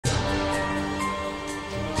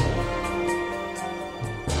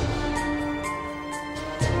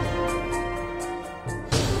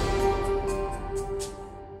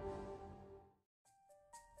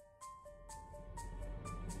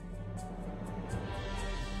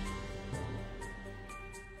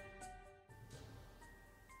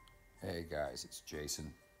guys, it's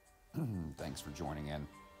Jason. Thanks for joining in.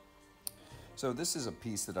 So this is a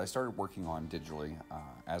piece that I started working on digitally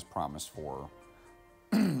as promised for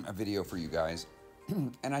a video for you guys,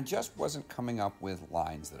 and I just wasn't coming up with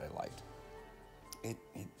lines that I liked. I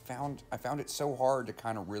found it so hard to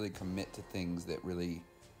kind of really commit to things that really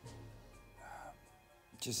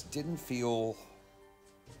just didn't feel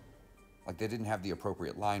like they didn't have the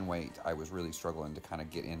appropriate line weight. I was really struggling to kind of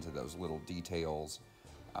get into those little details.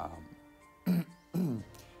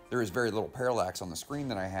 There is very little parallax on the screen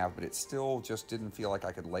that I have, but it still just didn't feel like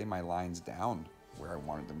I could lay my lines down where I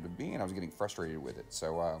wanted them to be, and I was getting frustrated with it.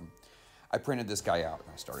 So I printed this guy out and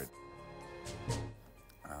I started.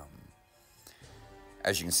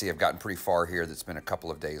 As you can see, I've gotten pretty far here. That's been a couple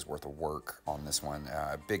of days worth of work on this one.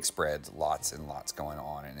 Big spread, lots and lots going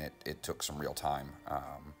on, and it took some real time.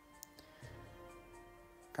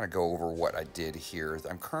 Kind of go over what I did here.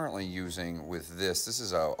 I'm currently using with this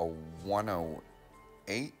is a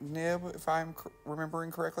 108 nib, if I'm remembering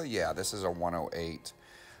correctly. Yeah, this is a 108.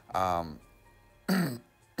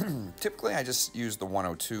 Typically I just use the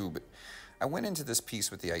 102, but I went into this piece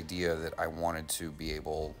with the idea that I wanted to be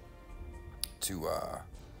able to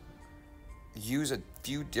use a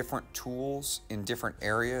few different tools in different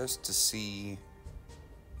areas to see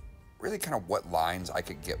really kind of what lines I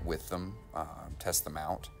could get with them, test them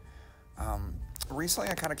out. Recently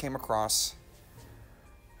I kind of came across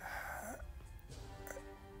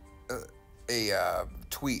a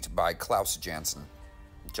tweet by Klaus Johnson.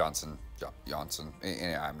 I'm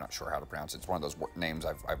not sure how to pronounce it. It's one of those names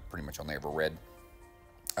I've pretty much only ever read.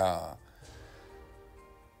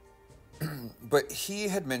 But he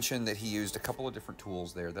had mentioned that he used a couple of different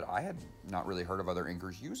tools there that I had not really heard of other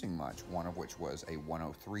inkers using much, one of which was a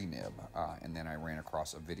 103 nib. And then I ran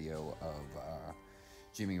across a video of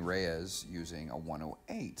Jimmy Reyes using a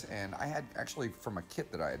 108. And I had actually, from a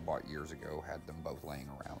kit that I had bought years ago, had them both laying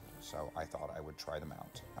around. So I thought I would try them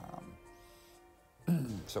out.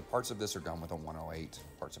 So parts of this are done with a 108,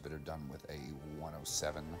 parts of it are done with a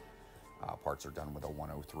 107. Parts are done with a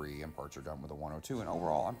 103 and parts are done with a 102, and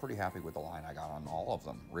overall I'm pretty happy with the line I got on all of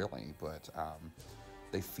them, really, but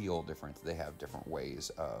they feel different. They have different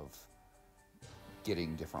ways of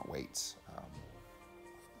getting different weights.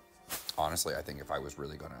 Honestly, I think if I was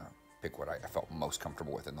really going to pick what I felt most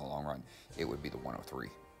comfortable with in the long run, it would be the 103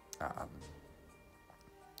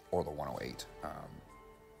 or the 108,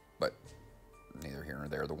 but neither here nor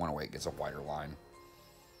there. The 108 gets a wider line.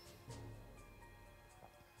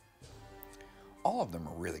 All of them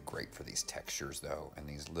are really great for these textures, though, and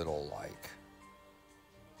these little, like,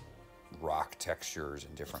 rock textures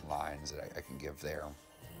and different lines that I can give there.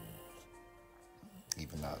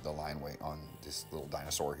 Even the line weight on this little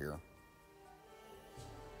dinosaur here.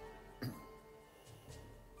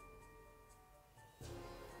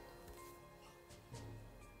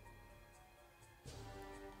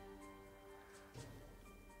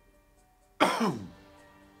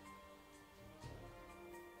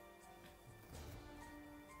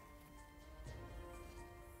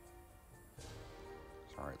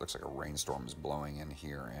 Sorry, it looks like a rainstorm is blowing in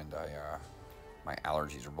here, and my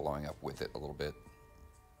allergies are blowing up with it a little bit.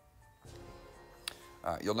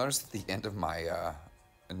 You'll notice that the end of my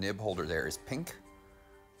nib holder there is pink.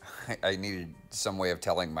 I needed some way of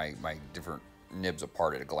telling my different nibs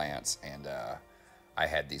apart at a glance, and I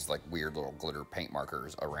had these like weird little glitter paint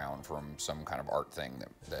markers around from some kind of art thing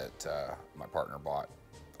that my partner bought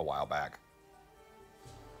a while back.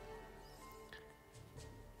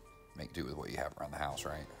 Make do with what you have around the house,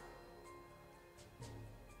 right?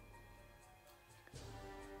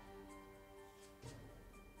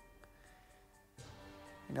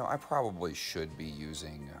 You know, I probably should be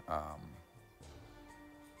using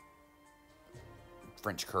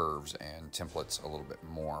French curves and templates a little bit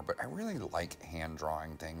more, but I really like hand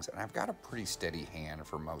drawing things, and I've got a pretty steady hand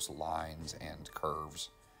for most lines and curves.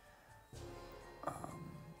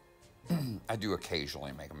 I do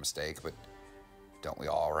occasionally make a mistake, but don't we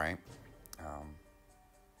all, right?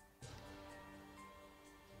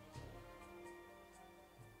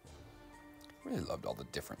 Really loved all the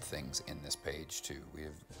different things in this page too. We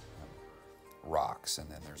have rocks, and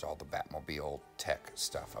then there's all the Batmobile tech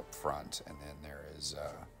stuff up front, and then there is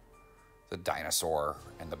the dinosaur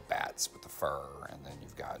and the bats with the fur, and then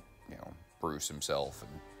you've got, you know, Bruce himself,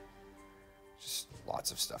 and just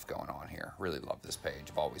lots of stuff going on here. Really love this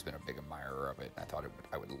page. I've always been a big admirer of it, and I thought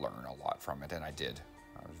I would learn a lot from it, and I did.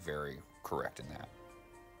 I was very correct in that.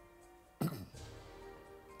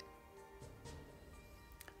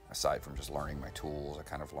 Aside from just learning my tools, I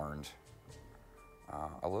kind of learned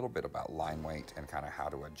a little bit about line weight and kind of how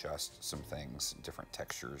to adjust some things, different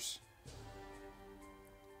textures.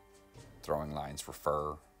 throwing lines for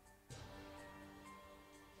fur.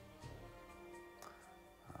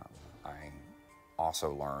 I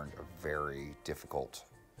also learned a very difficult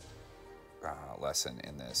lesson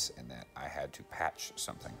in this, in that I had to patch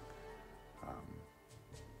something.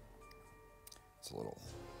 It's a little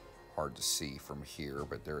hard to see from here,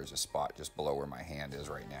 but there is a spot just below where my hand is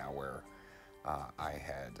right now where I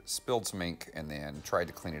had spilled some ink and then tried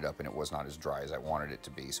to clean it up, and it was not as dry as I wanted it to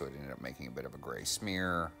be, so it ended up making a bit of a gray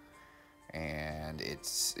smear, and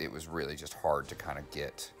it was really just hard to kind of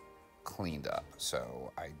get cleaned up.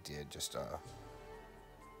 So I did just a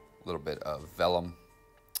little bit of vellum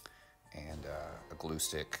and a glue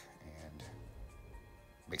stick, and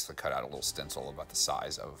basically cut out a little stencil about the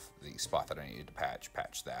size of the spot that I needed to patch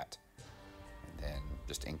that, and then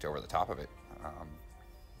just inked over the top of it.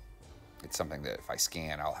 It's something that if I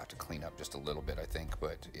scan, I'll have to clean up just a little bit, I think,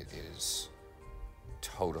 but it is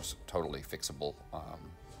totally fixable.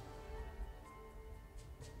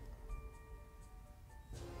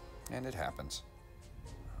 And it happens.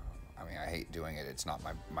 I mean, I hate doing it. It's not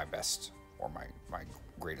my best or my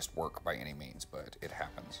greatest work by any means, but it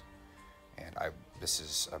happens. And this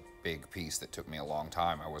is a big piece that took me a long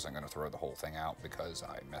time. I wasn't going to throw the whole thing out because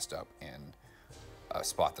I messed up in a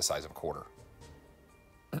spot the size of a quarter.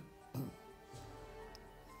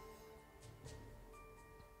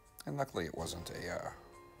 And luckily it wasn't a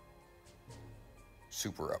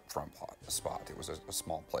super up front spot. It was a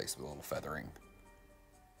small place with a little feathering.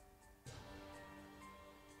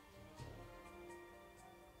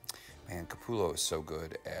 Man, Capullo is so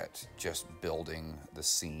good at just building the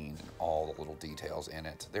scene and all the little details in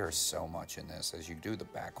it. There is so much in this. As you do the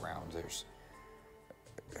background, there's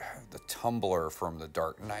the tumbler from the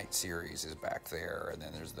Dark Knight series is back there, and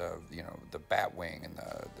then there's the Batwing and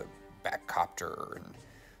the Batcopter and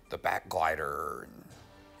the Bat Glider and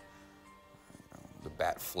the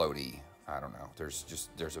Bat Floaty. I don't know. There's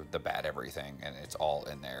the Bat everything, and it's all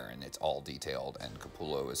in there, and it's all detailed. And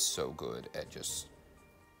Capullo is so good at just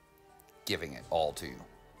giving it all to you.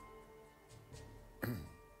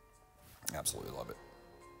 Absolutely love it.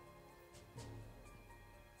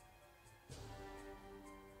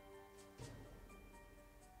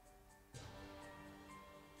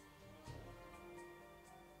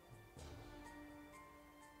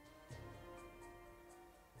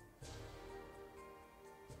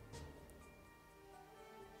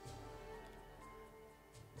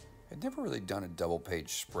 I'd never really done a double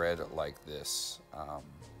page spread like this.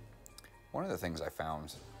 One of the things I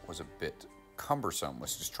found was a bit cumbersome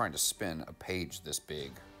was just trying to spin a page this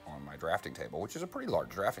big on my drafting table, which is a pretty large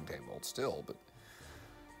drafting table still, but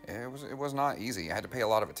it was not easy. I had to pay a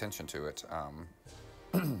lot of attention to it.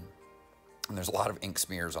 And there's a lot of ink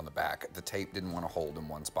smears on the back. The tape didn't want to hold in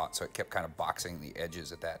one spot, so it kept kind of boxing the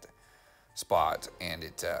edges at that spot, and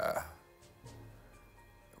it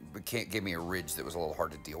gave me a ridge that was a little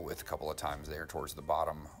hard to deal with a couple of times there towards the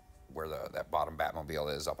bottom, where that bottom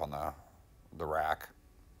Batmobile is up on the rack.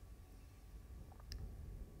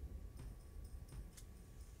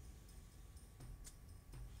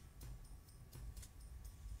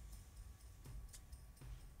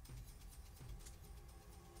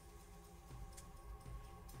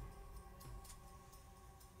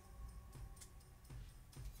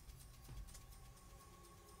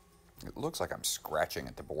 It looks like I'm scratching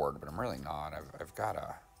at the board, but I'm really not. I've got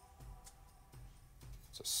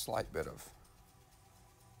it's a slight bit of,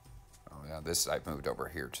 oh yeah, this I've moved over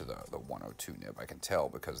here to the 102 nib. I can tell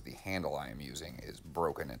because the handle I am using is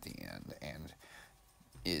broken at the end and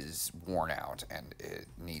is worn out, and it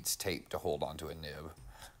needs tape to hold onto a nib.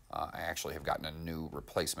 I actually have gotten a new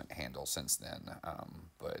replacement handle since then,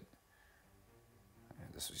 but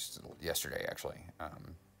this was just yesterday actually.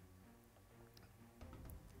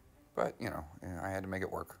 But, I had to make it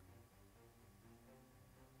work.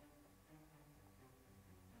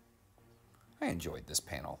 I enjoyed this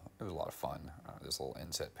panel. It was a lot of fun, this little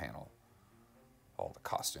inset panel. All the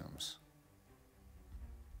costumes.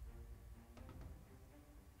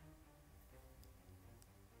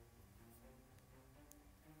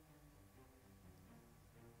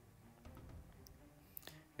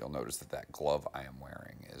 You'll notice that glove I am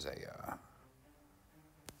wearing is a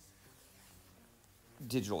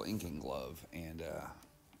digital inking glove, and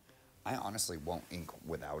I honestly won't ink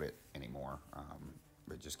without it anymore.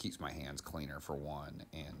 It just keeps my hands cleaner, for one,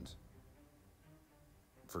 and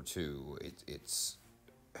for two, it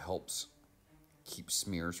helps keep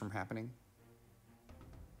smears from happening.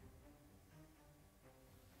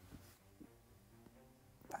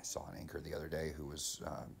 I saw an inker the other day who was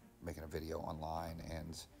making a video online,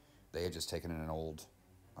 and they had just taken an old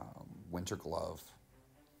winter glove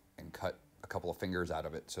and cut a couple of fingers out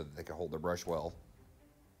of it so that they could hold their brush well.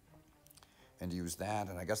 And use that,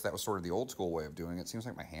 and I guess that was sort of the old school way of doing it. Seems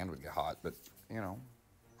like my hand would get hot, but you know,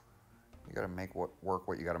 you gotta make what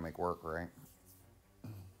you gotta make work, right?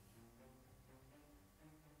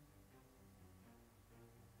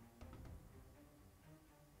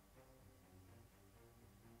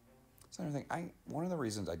 That's another thing. One of the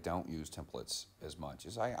reasons I don't use templates as much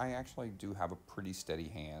is I actually do have a pretty steady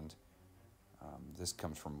hand. This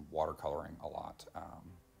comes from watercoloring a lot.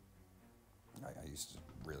 I used to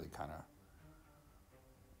really kind of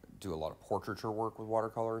do a lot of portraiture work with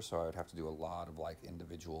watercolors, so I would have to do a lot of like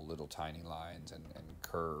individual little tiny lines and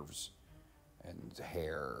curves and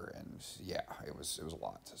hair, and yeah, it was a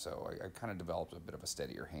lot. So I kind of developed a bit of a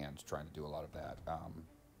steadier hand trying to do a lot of that.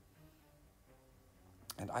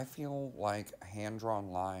 And I feel like a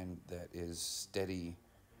hand-drawn line that is steady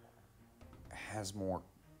has more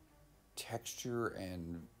texture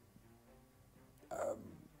and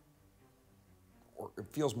or it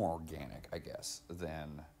feels more organic, I guess,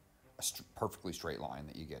 than a perfectly straight line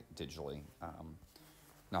that you get digitally.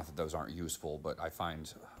 Not that those aren't useful, but I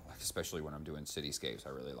find, especially when I'm doing cityscapes, I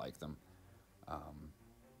really like them.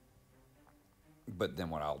 But then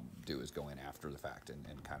what I'll do is go in after the fact and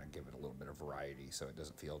kind of give it a little bit of variety so it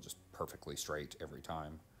doesn't feel just perfectly straight every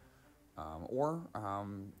time. Or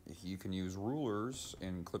you can use rulers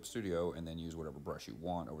in Clip Studio and then use whatever brush you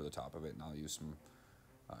want over the top of it, and I'll use some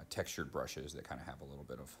textured brushes that kind of have a little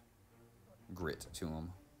bit of grit to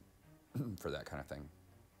them for that kind of thing.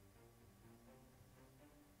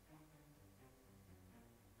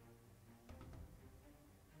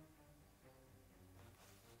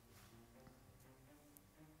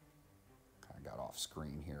 Kind of got off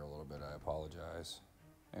screen here a little bit, I apologize.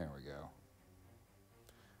 There we go.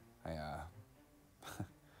 I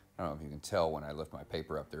don't know if you can tell when I lift my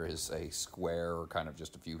paper up, there is a square or kind of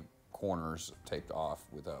just a few corners taped off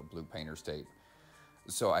with blue painter's tape.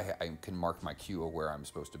 So I can mark my cue of where I'm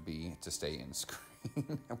supposed to be to stay in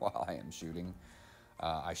screen while I am shooting.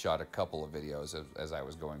 I shot a couple of videos as I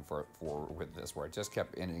was going for with this, where I just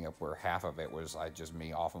kept ending up where half of it was just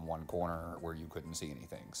me off in one corner where you couldn't see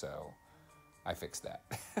anything. So I fixed that.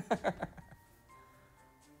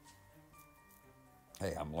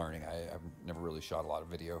 Hey, I'm learning. I've never really shot a lot of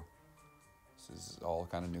video. This is all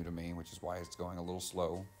kind of new to me, which is why it's going a little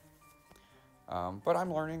slow. But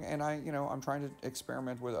I'm learning, and I'm trying to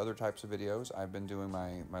experiment with other types of videos. I've been doing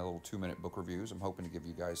my little 2-minute book reviews. I'm hoping to give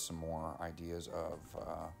you guys some more ideas of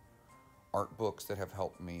art books that have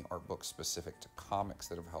helped me, art books specific to comics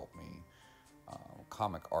that have helped me,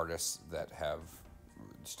 comic artists that have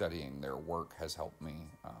studying their work has helped me.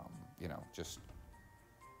 Just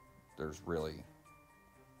there's really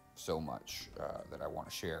so much that I want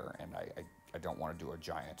to share, and I don't want to do a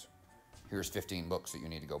giant, here's 15 books that you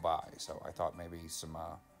need to go buy. So I thought maybe some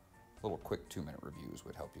little quick 2-minute reviews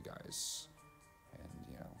would help you guys, and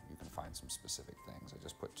you can find some specific things. I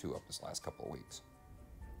just put 2 up this last couple of weeks.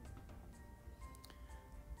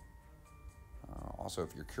 Also,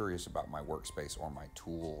 if you're curious about my workspace or my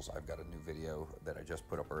tools, I've got a new video that I just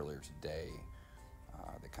put up earlier today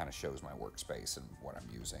that kind of shows my workspace and what I'm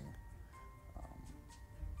using.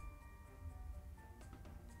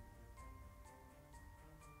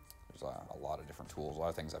 There's a lot of different tools, a lot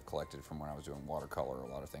of things I've collected from when I was doing watercolor, a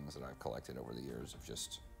lot of things that I've collected over the years of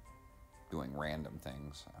just doing random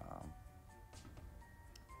things.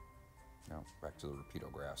 Back to the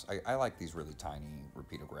rapidographs. I like these really tiny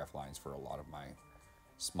rapidograph lines for a lot of my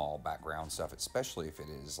small background stuff, especially if it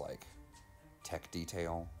is like tech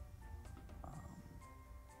detail.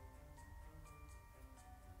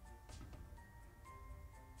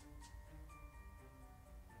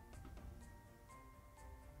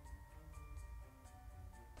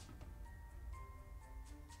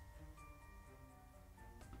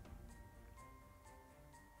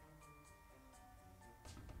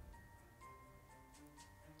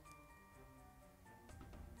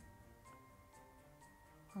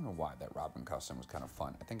 I don't know why that Robin costume was kind of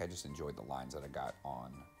fun. I think I just enjoyed the lines that I got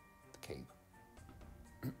on the cape.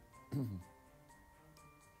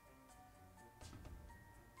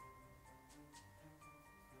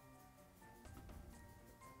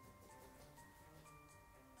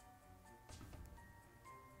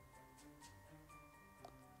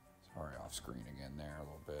 Sorry, off screen again there a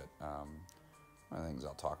little bit. One of the things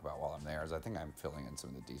I'll talk about while I'm there is I think I'm filling in some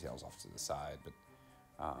of the details off to the side, but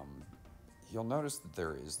you'll notice that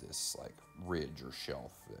there is this like ridge or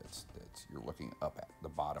shelf that you're looking up at the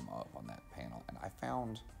bottom of on that panel, and I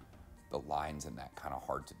found the lines in that kind of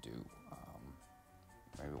hard to do.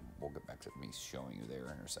 Maybe we'll get back to me showing you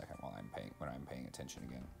there in a second when I'm paying attention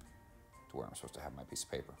again to where I'm supposed to have my piece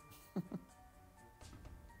of paper.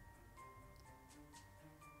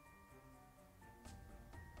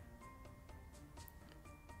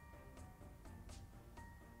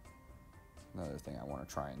 another thing I want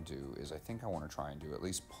to try and do is I think I want to try and do at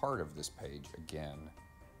least part of this page again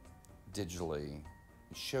digitally,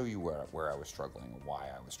 show you where I was struggling and why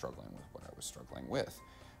I was struggling with what I was struggling with.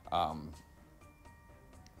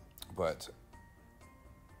 But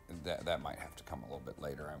that might have to come a little bit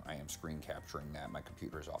later. I am screen capturing that. My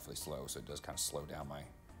computer is awfully slow, so it does kind of slow down my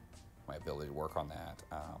ability to work on that.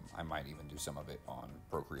 I might even do some of it on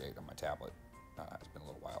Procreate on my tablet. It's been a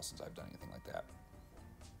little while since I've done anything like that.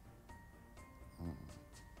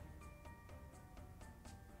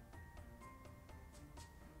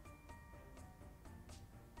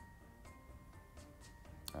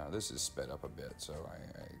 This is sped up a bit, so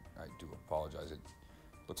I do apologize. It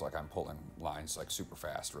looks like I'm pulling lines like super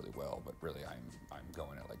fast really well, but really I'm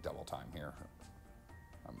going at like double time here.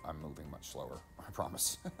 I'm moving much slower, I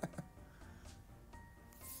promise.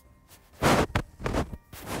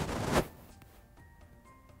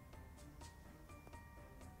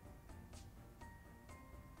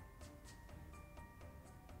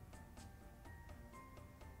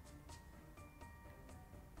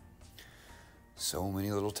 So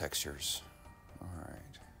many little textures. All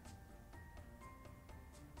right.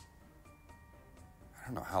 I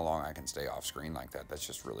don't know how long I can stay off screen like that. That's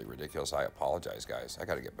just really ridiculous. I apologize, guys. I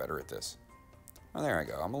got to get better at this. Oh, there I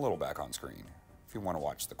go. I'm a little back on screen if you want to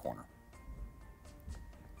watch the corner.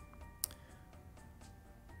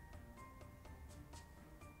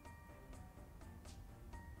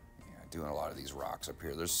 Yeah, doing a lot of these rocks up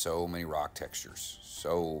here. There's so many rock textures.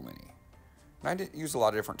 So many. And I did use a lot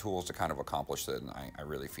of different tools to kind of accomplish that, and I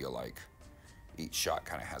really feel like each shot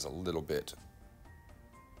kind of has a little bit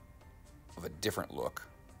of a different look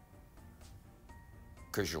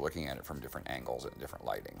because you're looking at it from different angles and different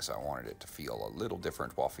lighting, so I wanted it to feel a little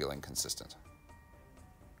different while feeling consistent.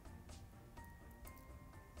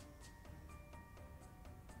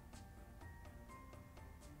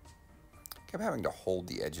 Kept having to hold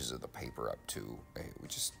the edges of the paper up too,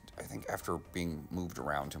 which is, I think after being moved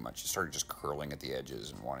around too much, it started just curling at the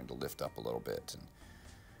edges and wanting to lift up a little bit, and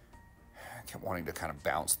I kept wanting to kind of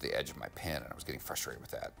bounce the edge of my pen, and I was getting frustrated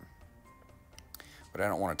with that. But I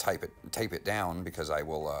don't want to tape it down because I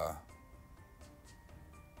will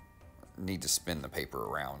need to spin the paper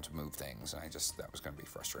around to move things, and that was going to be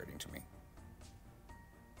frustrating to me.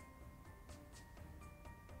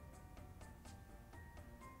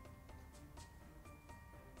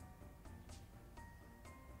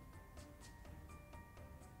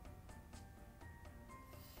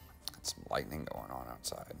 Got some lightning going on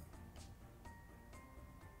outside.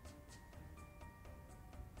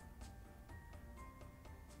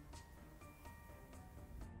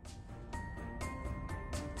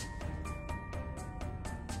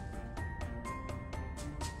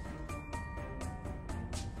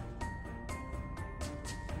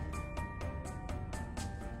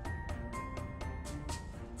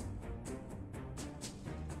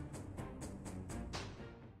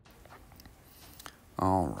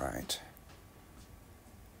 All right.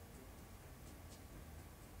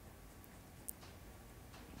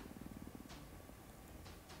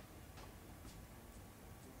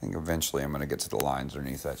 I think eventually I'm going to get to the lines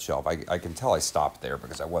underneath that shelf. I can tell I stopped there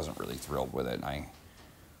because I wasn't really thrilled with it. And I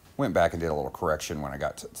went back and did a little correction when I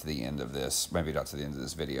got to the end of this. Maybe not to the end of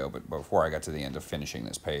this video, but before I got to the end of finishing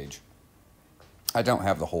this page. I don't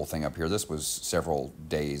have the whole thing up here. This was several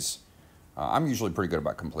days. I'm usually pretty good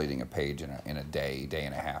about completing a page in a day, day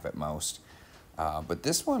and a half at most. But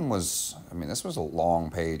this one was, this was a long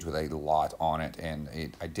page with a lot on it, and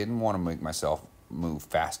I didn't want to make myself move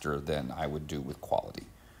faster than I would do with quality,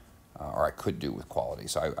 or I could do with quality.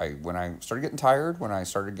 So when I started getting tired, when I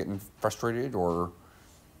started getting frustrated or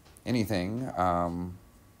anything,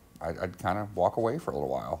 I'd kind of walk away for a little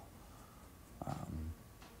while.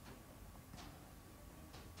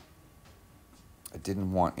 I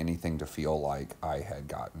didn't want anything to feel like I had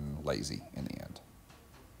gotten lazy in the end.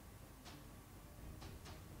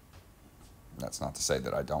 That's not to say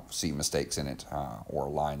that I don't see mistakes in it or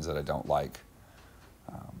lines that I don't like,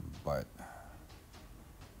 but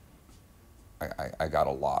I got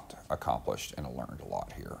a lot accomplished and I learned a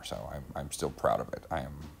lot here, so I'm still proud of it. I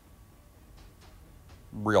am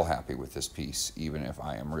real happy with this piece, even if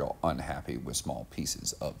I am real unhappy with small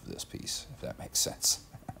pieces of this piece, if that makes sense.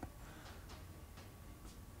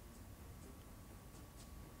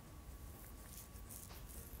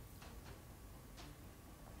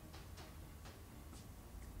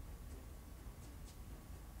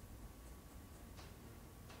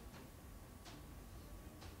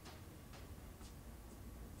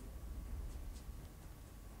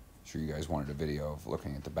 Sure you guys wanted a video of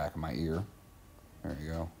looking at the back of my ear. There you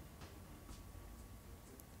go.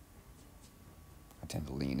 I tend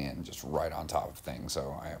to lean in just right on top of things,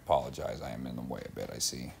 so I apologize. I am in the way a bit, I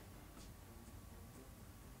see.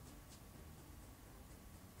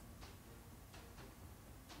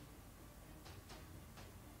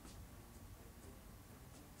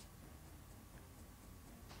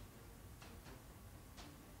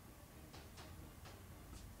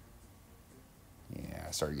 Yeah,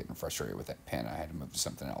 I started getting frustrated with that pen. I had to move to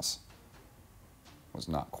something else. Was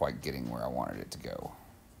not quite getting where I wanted it to go.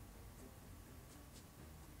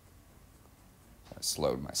 So I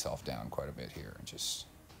slowed myself down quite a bit here and just...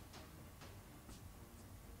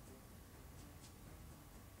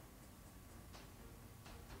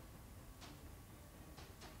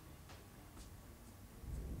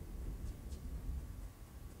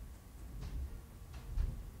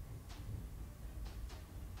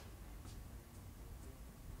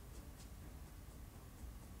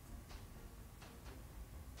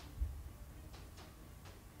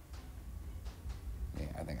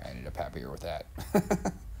 I think I ended up happier with that.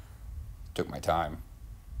 Took my time.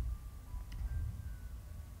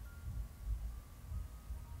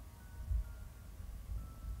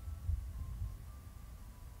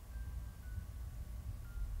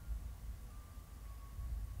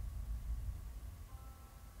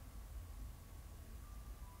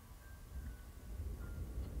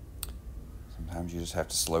 Sometimes you just have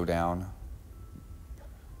to slow down.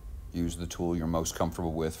 Use the tool you're most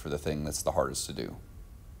comfortable with for the thing that's the hardest to do.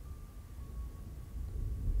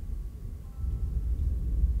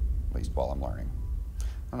 At least while I'm learning. I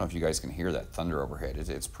don't know if you guys can hear that thunder overhead.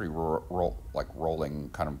 It's pretty like rolling,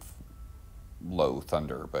 kind of low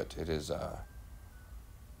thunder, but it is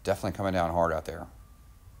definitely coming down hard out there.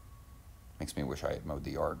 Makes me wish I had mowed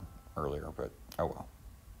the yard earlier, but oh well.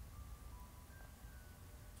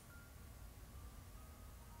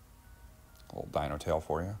 A little dino tail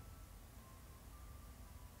for you.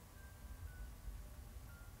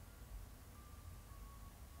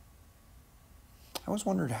 I always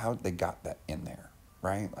wondered how they got that in there,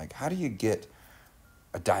 right? Like, how do you get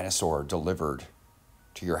a dinosaur delivered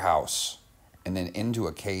to your house and then into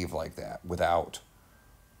a cave like that without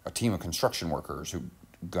a team of construction workers who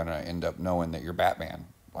gonna end up knowing that you're Batman?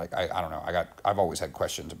 Like, I don't know. I've always had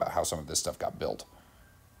questions about how some of this stuff got built.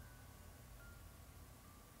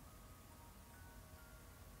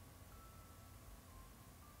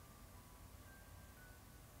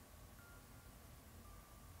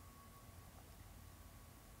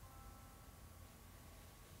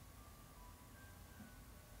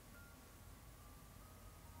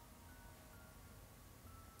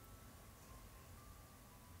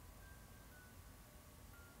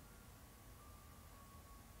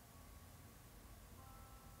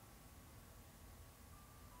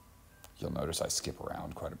 You'll notice I skip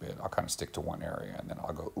around quite a bit. I'll kind of stick to one area, and then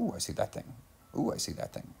I'll go, ooh, I see that thing. Ooh, I see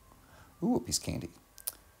that thing. Ooh, a piece of candy.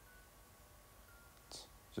 It's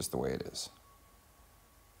just the way it is.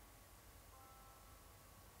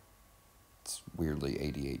 It's weirdly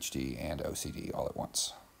ADHD and OCD all at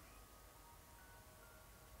once.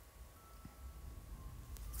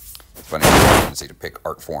 It's funny, I have a tendency to pick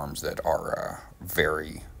art forms that are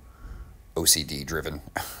very OCD driven.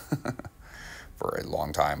 For a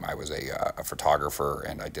long time, I was a photographer,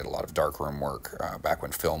 and I did a lot of darkroom work back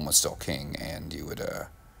when film was still king. And you would,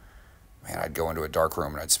 man, I'd go into a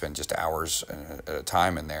darkroom and I'd spend just hours at a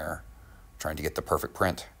time in there trying to get the perfect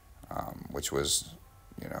print, which was,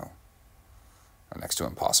 you know, a next to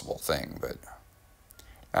impossible thing. But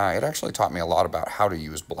it actually taught me a lot about how to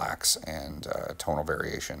use blacks and tonal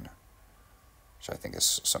variation, which I think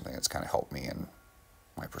is something that's kind of helped me in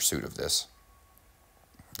my pursuit of this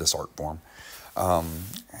art form.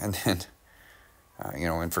 And then, you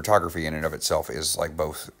know, in photography in and of itself is like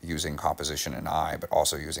both using composition and eye, but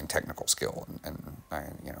also using technical skill. And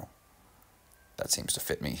you know, that seems to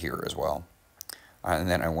fit me here as well. And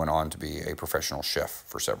then I went on to be a professional chef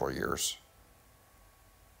for several years.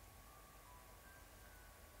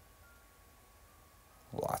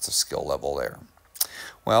 Lots of skill level there.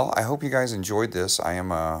 Well, I hope you guys enjoyed this.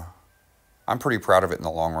 I'm pretty proud of it in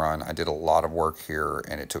the long run. I did a lot of work here,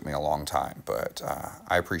 and it took me a long time, but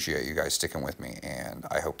I appreciate you guys sticking with me, and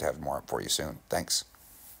I hope to have more up for you soon. Thanks.